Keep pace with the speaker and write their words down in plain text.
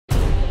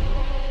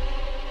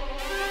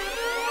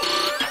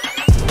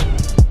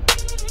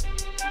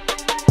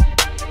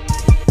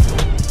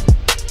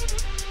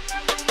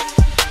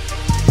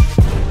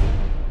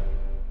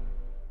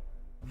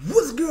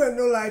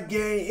Southside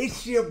Gang.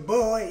 It's your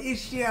boy.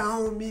 It's your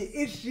homie.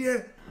 It's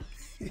your...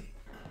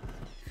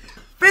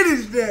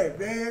 Finish that,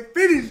 man.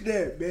 Finish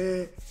that,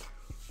 man.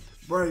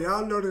 Bro,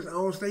 y'all notice I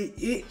don't say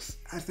it's.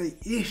 I say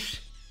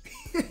ish.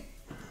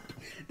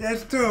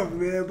 That's tough,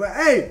 man. But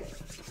hey,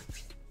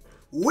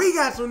 we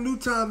got some new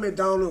time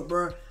Macdonald,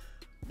 bro.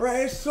 Bro,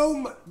 it's so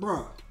much,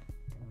 bro.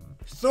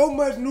 So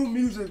much new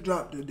music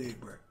dropped today,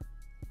 bro.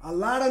 A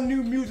lot of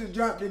new music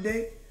dropped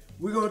today.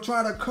 We're going to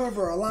try to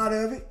cover a lot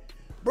of it.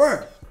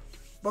 Bro,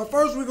 but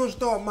first we're going to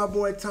start with my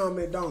boy Tom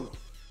Macdonald.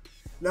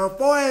 Now, as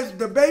far as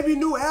the baby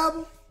new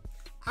album,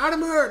 I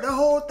done heard the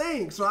whole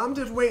thing. So I'm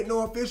just waiting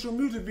on official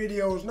music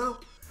videos now.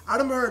 I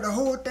done heard the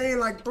whole thing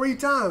like 3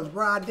 times,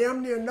 bro. I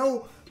damn near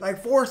know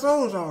like 4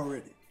 songs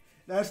already.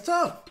 That's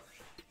tough.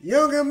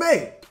 Young and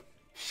May,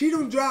 she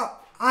done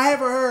dropped. I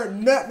haven't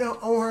heard nothing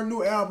on her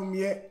new album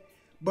yet,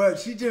 but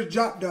she just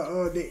dropped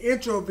the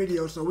intro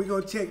video, so we're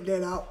going to check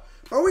that out.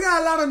 But we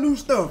got a lot of new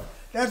stuff.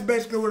 That's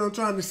basically what I'm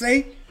trying to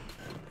say.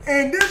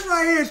 And this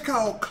right here is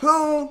called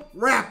Clone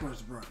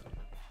Rappers, bro.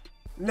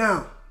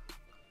 Now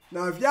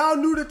if y'all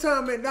knew the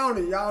Tom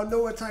Macdonald, y'all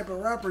know what type of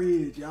rapper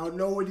he is. Y'all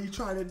know what he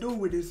trying to do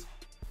with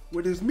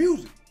his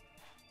music.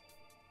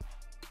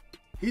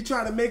 He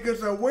trying to make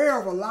us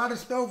aware of a lot of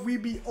stuff we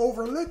be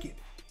overlooking.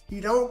 He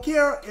don't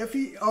care if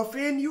he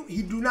offend you.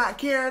 He do not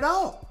care at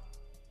all.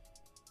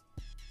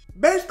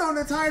 Based on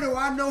the title,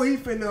 I know he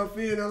finna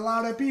offend a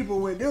lot of people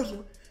with this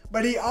one.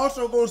 But he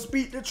also gonna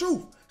speak the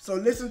truth. So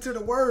listen to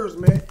the words,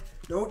 man.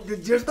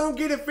 Just don't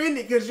get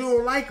offended because you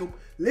don't like him.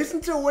 Listen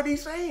to what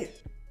he's saying.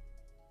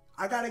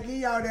 I gotta give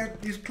y'all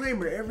that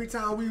disclaimer every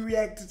time we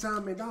react to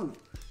Tom Macdonald.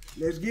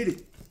 Let's get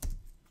it.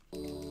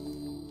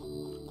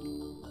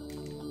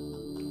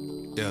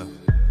 Yeah.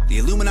 The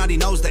Illuminati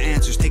knows the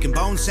answers, taking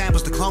bone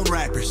samples to clone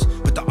rappers.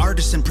 But the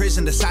artists in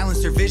prison to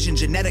silence their vision,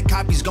 genetic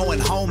copies going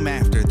home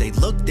after. They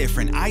look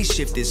different, eyes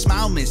shifted,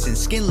 smile missing,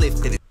 skin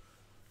lifted.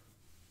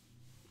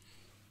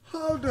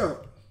 Hold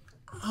up.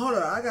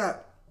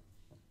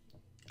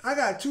 I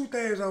got 2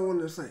 things I want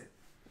to say.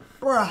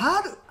 Bro,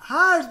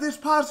 how is this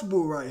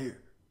possible right here?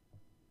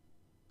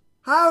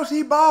 How is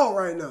he bald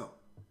right now?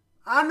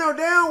 I know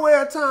damn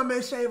well Tom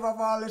may shave off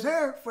all his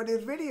hair for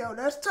this video.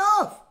 That's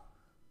tough.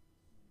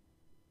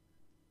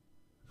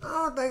 I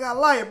don't think I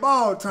like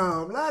bald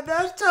Tom. Like,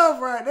 that's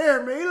tough right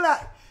there, man.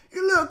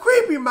 You look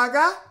creepy, my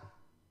guy.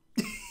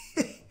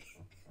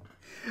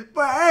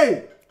 But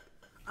hey,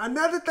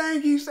 another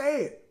thing he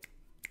said.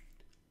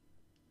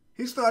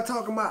 He started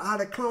talking about how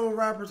the clone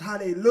rappers, how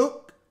they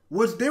look,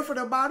 what's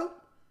different about them.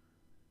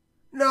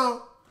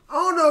 Now, I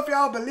don't know if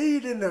y'all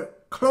believe in the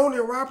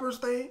cloning rappers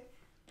thing.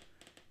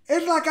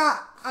 It's like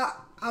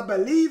I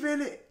believe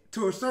in it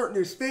to a certain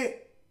extent,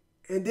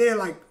 and then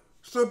like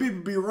some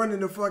people be running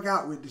the fuck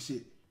out with the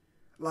shit.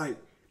 Like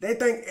they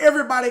think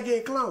everybody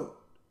get cloned.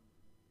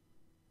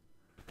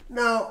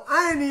 Now,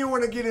 I ain't even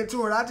want to get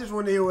into it. I just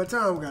want to hear what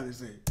Tom got to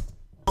say.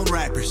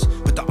 Rappers,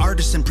 but the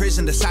artists in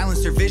prison to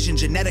silence their vision,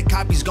 genetic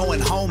copies going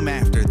home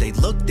after. They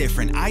look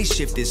different, eyes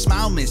shifted,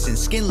 smile missing,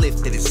 skin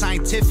lifted. It's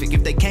scientific.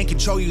 If they can't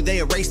control you, they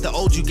erase the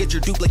old you. Get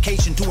your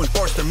duplication to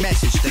enforce their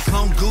message. They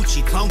clone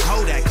Gucci, clone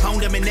Kodak,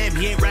 cloned Eminem.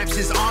 He ain't raps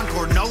his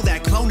encore. Know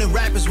that cloning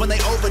rappers when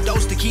they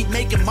overdose to keep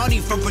making money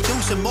from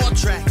producing more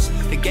tracks.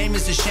 The game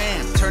is a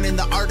sham, turning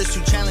the artists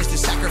who challenge to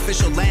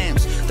sacrificial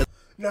lambs.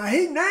 Now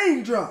he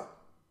name dropped.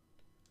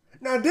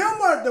 Now them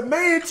were the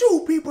main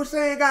 2 people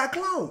saying got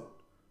cloned.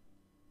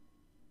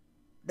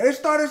 They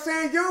started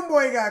saying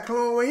Youngboy got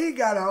cloned when he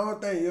got it. I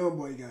don't think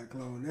Youngboy got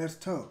cloned. That's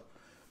tough.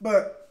 But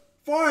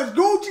as far as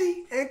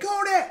Gucci and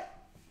Kodak,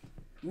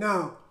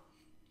 now,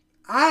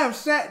 I have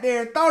sat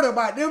there and thought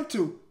about them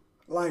 2.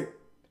 Like,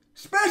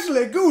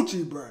 especially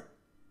Gucci, bro.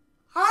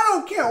 I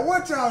don't care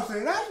what y'all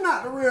say. That's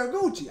not the real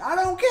Gucci. I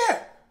don't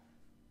care.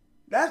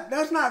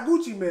 That's not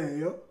Gucci man,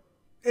 yo.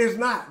 It's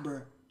not,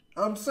 bro.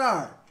 I'm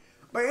sorry.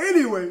 But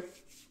anyway,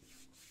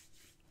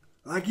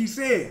 like he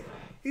said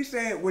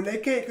when they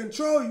can't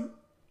control you,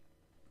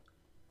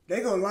 they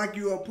gonna lock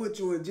you up, put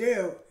you in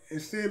jail,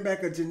 and send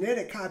back a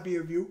genetic copy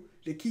of you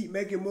to keep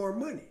making more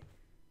money.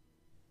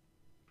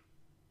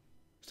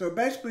 So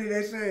basically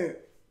they're saying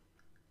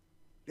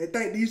they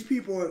think these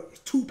people are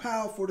too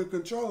powerful to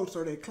control,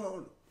 so they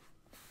clone them.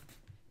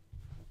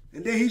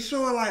 And then he's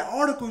showing like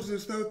articles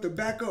and stuff to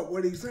back up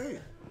what he's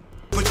saying.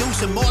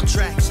 Producing more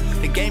tracks.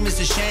 The game is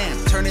a sham,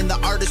 turning the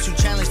artists who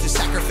challenge to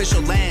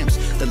sacrificial lambs.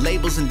 The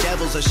labels and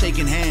devils are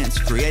shaking hands,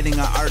 creating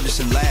our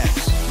artists in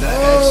labs. The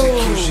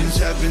executions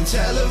have been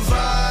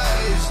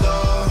televised,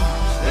 oh.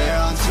 They're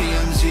on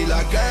TMZ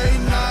like every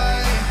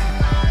night.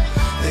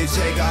 They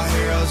take our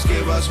heroes,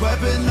 give us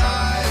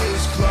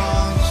weaponized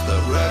clones. The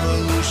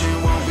revolution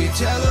won't be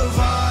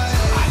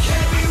televised. I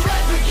can't be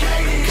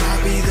replicated.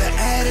 Copy the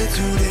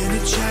attitude and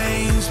the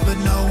chains, but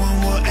no one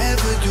will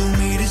ever do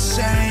me the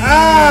same.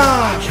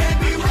 I can't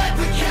be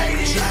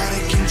replicated. Try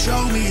to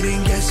control me,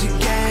 then guess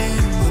again.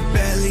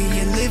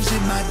 Rebellion lives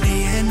in my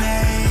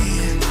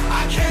DNA.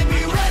 I can't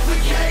be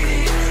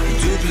replicated.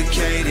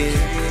 Duplicated,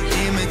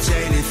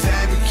 imitated,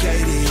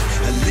 fabricated,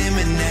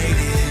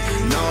 eliminated.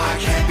 No, I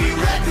can't be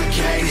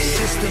replicated.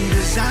 System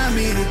designed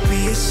me to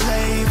be a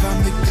slave.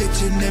 I'm the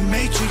glitch in the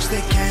matrix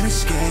they can't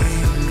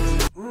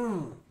escape.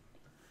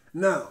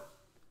 Now,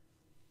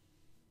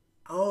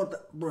 I don't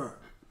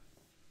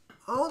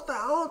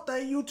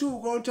think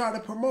YouTube gonna try to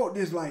promote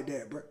this like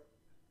that, bro.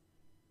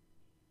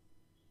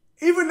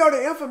 Even though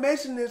the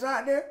information is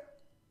out there,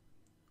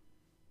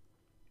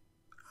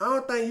 I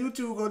don't think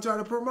YouTube gonna try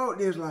to promote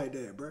this like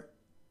that, bro.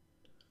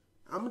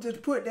 I'ma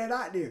just put that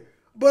out there.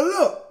 But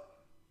look,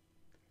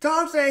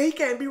 Tom said he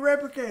can't be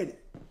replicated.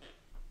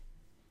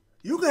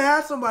 You can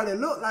have somebody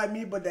look like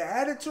me, but the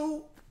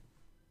attitude,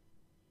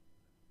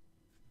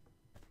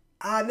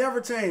 I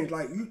never change.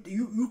 Like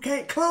you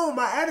can't clone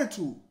my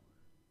attitude.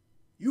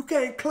 You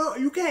can't clone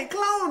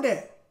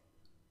that.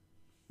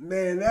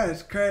 Man,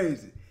 that's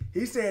crazy.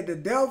 He said the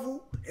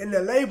devil and the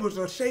labels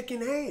are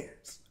shaking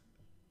hands.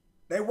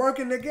 They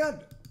working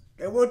together.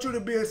 They want you to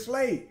be a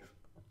slave.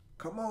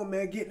 Come on,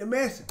 man, get the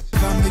message.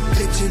 I'm the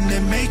glitch in the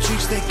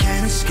matrix they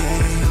can't escape.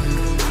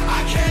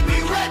 I can't be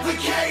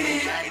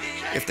replicated.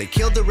 If they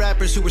killed the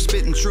rappers who were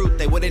spitting truth,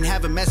 they wouldn't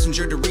have a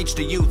messenger to reach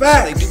the youth.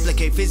 Facts. So they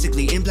duplicate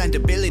physically, implant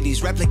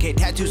abilities, replicate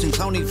tattoos and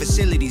cloning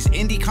facilities.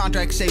 Indie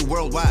contracts say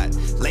worldwide,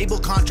 label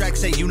contracts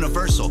say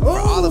universal. For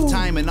all of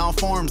time in all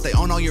forms, they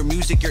own all your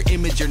music, your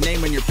image, your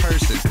name, and your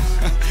person.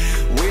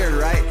 Weird,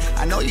 right?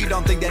 I know you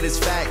don't think that it's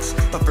facts,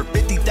 but for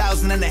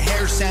 50,000 and a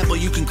hair sample,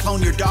 you can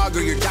clone your dog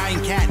or your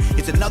dying cat.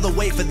 It's another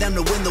way for them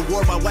to win the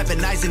war by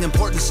weaponizing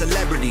important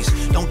celebrities.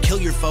 Don't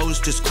kill your foes,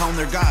 just clone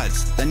their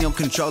gods. Then you'll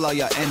control all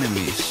your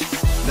enemies.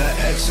 The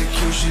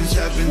executions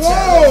have been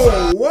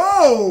televised.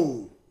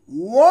 Whoa!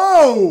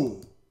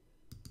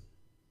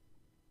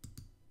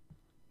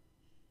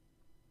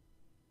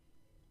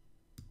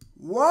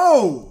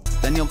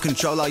 Then you'll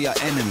control all your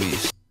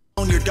enemies.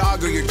 Own your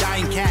dog or your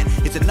dying cat.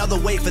 It's another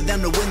way for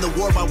them to win the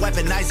war by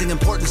weaponizing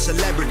important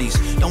celebrities.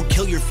 Don't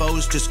kill your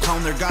foes, just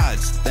clone their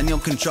gods. Then you'll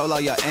control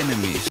all your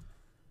enemies.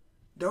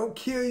 Don't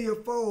kill your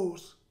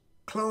foes,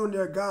 clone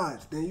their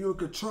gods. Then you'll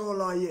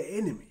control all your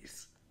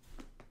enemies.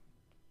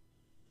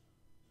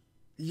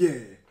 Yeah,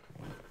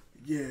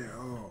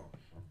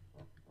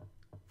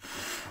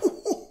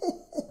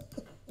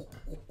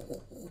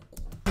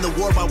 The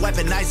war by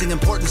weaponizing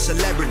important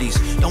celebrities.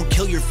 Don't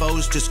kill your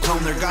foes, just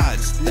clone their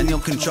gods. Then you'll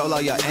control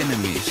all your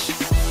enemies.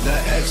 The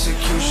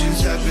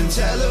executions have been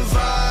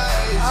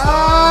televised.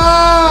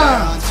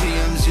 They're on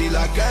TMZ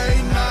like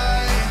a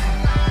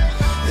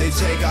night. They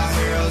take our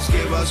heroes,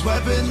 give us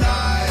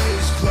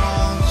weaponized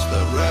clones.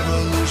 The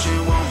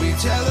revolution won't be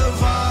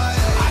televised.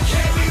 I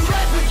can't be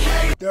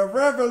replicated. The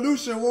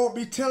revolution won't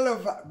be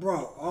televised,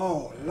 bro.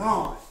 Oh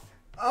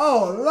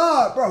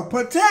Lord, bro.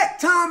 Protect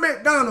Tom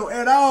Macdonald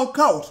at all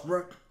costs,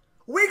 bro.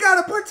 We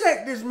gotta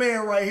protect this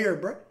man right here,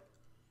 bro.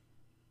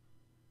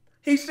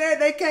 He said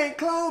they can't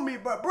clone me,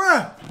 but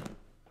bro.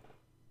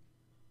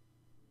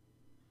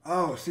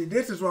 Oh, see,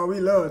 this is why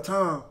we love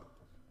Tom.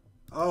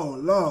 Oh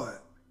Lord.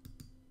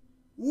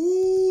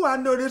 Ooh, I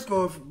know this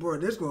gonna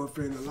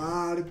offend a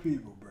lot of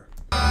people, bro.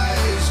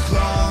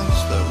 Clones,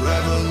 the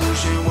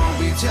revolution won't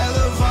be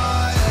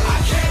televised.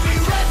 I can't be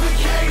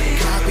replicated.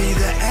 Copy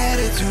the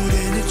attitude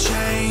and the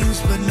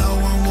chains, but no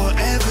one will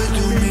ever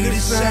do me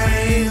the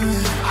same.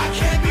 I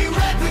can't be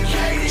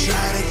replicated.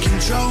 Try to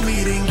control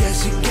me, then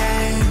guess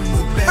again.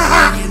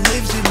 Rebellion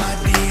lives in my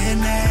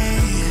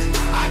DNA.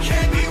 I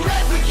can't be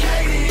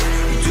replicated.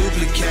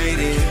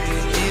 Duplicated,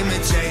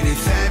 imitated,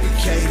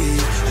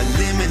 fabricated,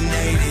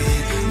 eliminated.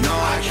 No,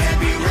 I can't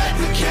be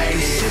replicated.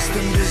 The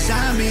system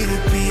designed me to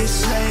be a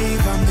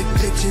slave. I'm the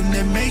glitch in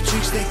the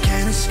matrix they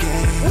can't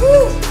escape.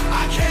 Woo.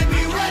 I can't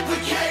be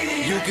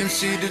replicated. You can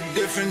see the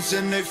difference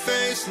in their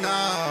face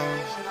now.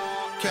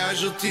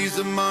 Casualties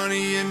of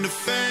money and the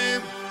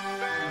fame.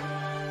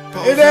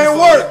 It ain't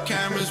work.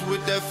 Cameras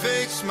with that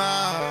fake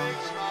smile.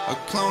 A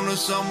clone of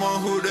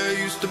someone who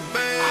they used to be.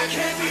 I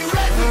can't be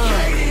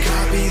replicated.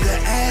 Copy the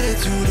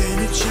attitude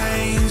and the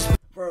chains.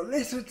 Bro,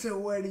 listen to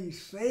what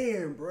he's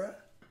saying, bro.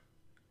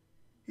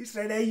 He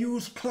said they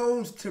use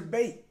clones to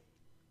bait.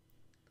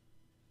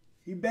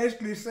 He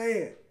basically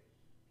said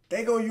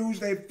they gonna use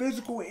their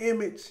physical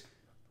image,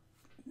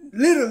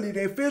 literally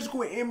their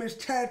physical image,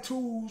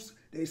 tattoos,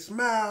 they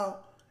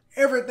smile,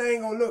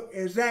 everything gonna look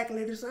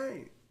exactly the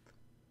same.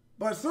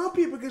 But some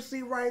people can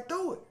see right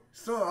through it.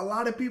 So a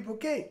lot of people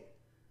can't.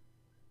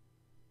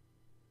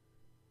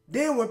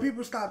 Then when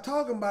people stop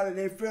talking about it,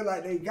 they feel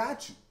like they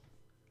got you.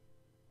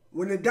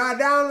 When it die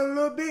down a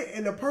little bit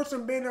and the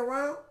person been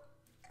around,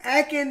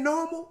 acting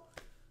normal,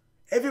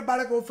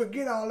 everybody gonna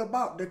forget all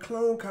about the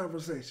clone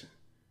conversation.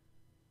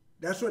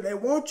 That's what they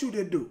want you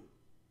to do.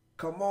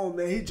 Come on,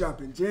 man, he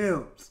dropping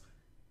gems.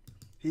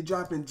 He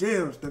dropping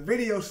gems. The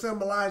video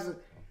symbolizing,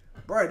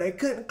 bro, they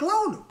couldn't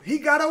clone him. He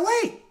got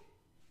away.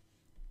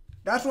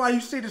 That's why you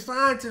see the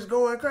scientists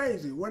going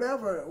crazy.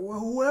 Whatever,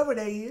 whoever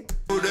they is.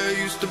 Who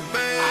they used to be.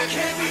 I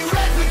can't be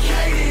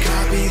replicated.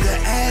 Copy the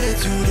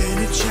attitude and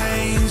the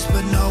chains,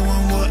 but no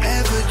one will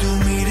ever do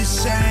me the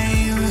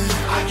same.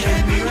 I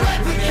can't be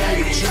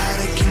replicated. Try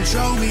to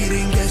control me,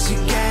 then guess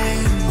again.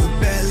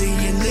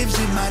 Rebellion lives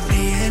in my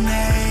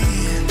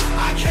DNA.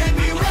 I can't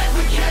be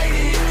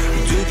replicated.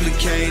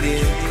 replicated,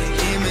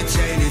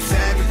 imitated,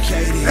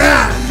 fabricated,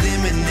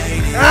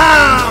 eliminated. No,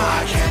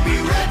 I can't be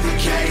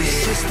replicated. The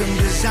system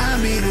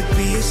designed me to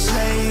be a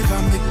slave.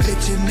 I'm the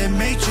glitch in the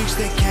matrix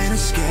that can't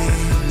escape.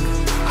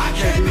 I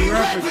can't be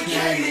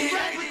replicated.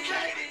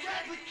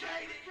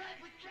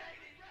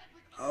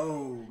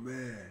 Oh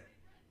man,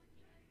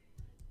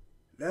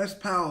 that's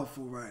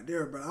powerful right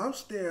there. But I'm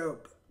still,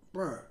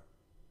 bro.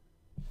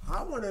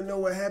 I want to know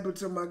what happened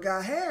to my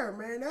guy Hair,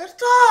 man. That's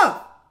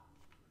tough.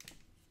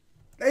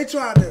 They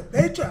tried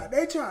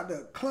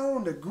to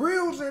clone the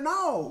grills and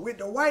all with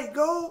the white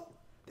gold.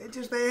 They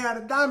just ain't had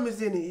the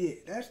diamonds in it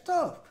yet. That's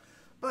tough.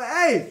 But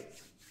hey,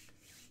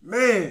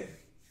 man,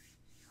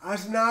 I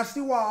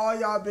see why all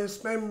y'all been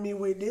spamming me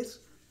with this.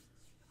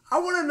 I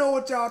want to know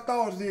what y'all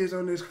thoughts is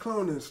on this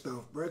cloning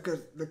stuff, bro,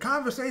 because the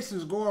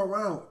conversations go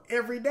around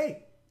every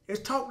day. It's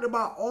talked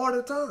about all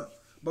the time,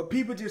 but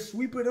people just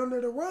sweep it under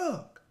the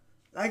rug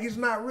like it's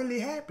not really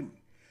happening.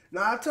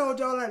 Now, I told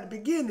y'all at the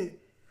beginning,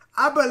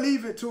 I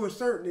believe it to a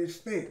certain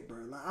extent, bro.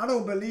 Like, I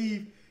don't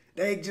believe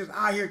they just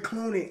out here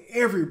cloning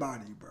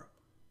everybody, bro.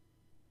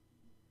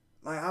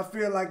 Like, I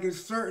feel like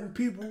it's certain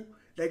people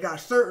that got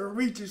certain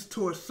reaches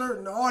to a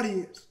certain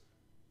audience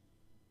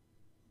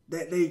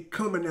that they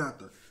coming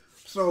after.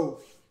 So,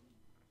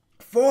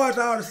 far as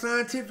all the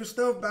scientific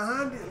stuff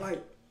behind it,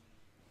 like,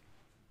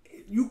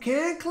 you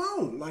can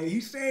clone. Like he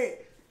said,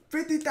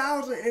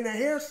 50,000 in a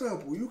hair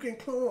sample. You can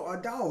clone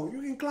a dog.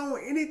 You can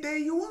clone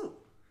anything you want.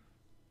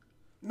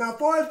 Now, as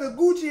far as the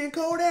Gucci and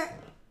Kodak,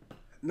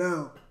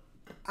 now,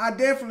 I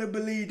definitely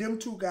believe them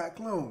two got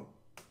cloned.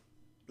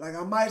 Like,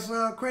 I might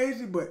sound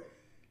crazy, but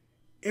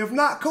if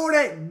not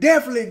Kodak,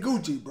 definitely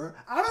Gucci, bro.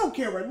 I don't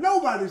care what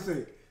nobody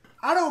say.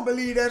 I don't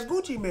believe that's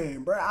Gucci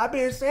man, bro. I've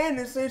been saying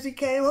this since he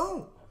came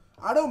home.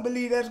 I don't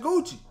believe that's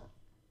Gucci.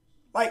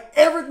 Like,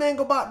 everything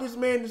about this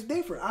man is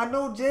different. I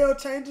know jail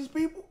changes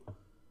people,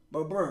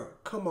 but, bro,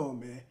 come on,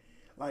 man.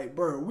 Like,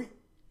 bro,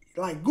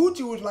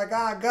 Gucci was like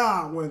our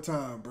God one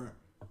time, bro.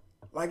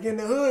 Like, in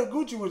the hood,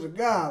 Gucci was a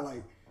god.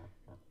 Like,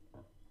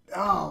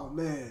 oh,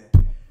 man.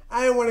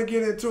 I didn't want to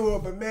get into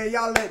it, but, man,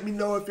 y'all let me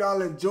know if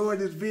y'all enjoyed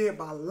this video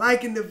by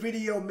liking the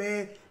video,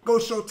 man. Go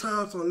show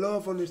Tom some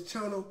love on this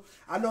channel.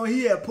 I know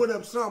he had put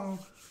up something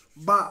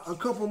about a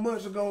couple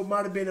months ago,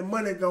 might have been a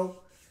month ago,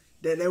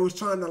 that they was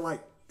trying to,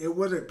 like, it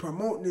wasn't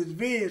promoting his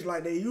vids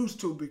like they used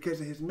to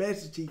because of his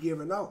message he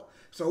giving out.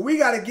 So we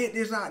got to get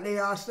this out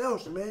there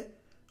ourselves, man.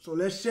 So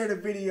let's share the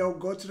video.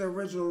 Go to the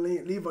original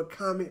link. Leave a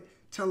comment.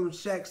 Tell them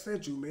Shaq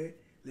sent you, man.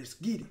 Let's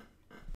get it.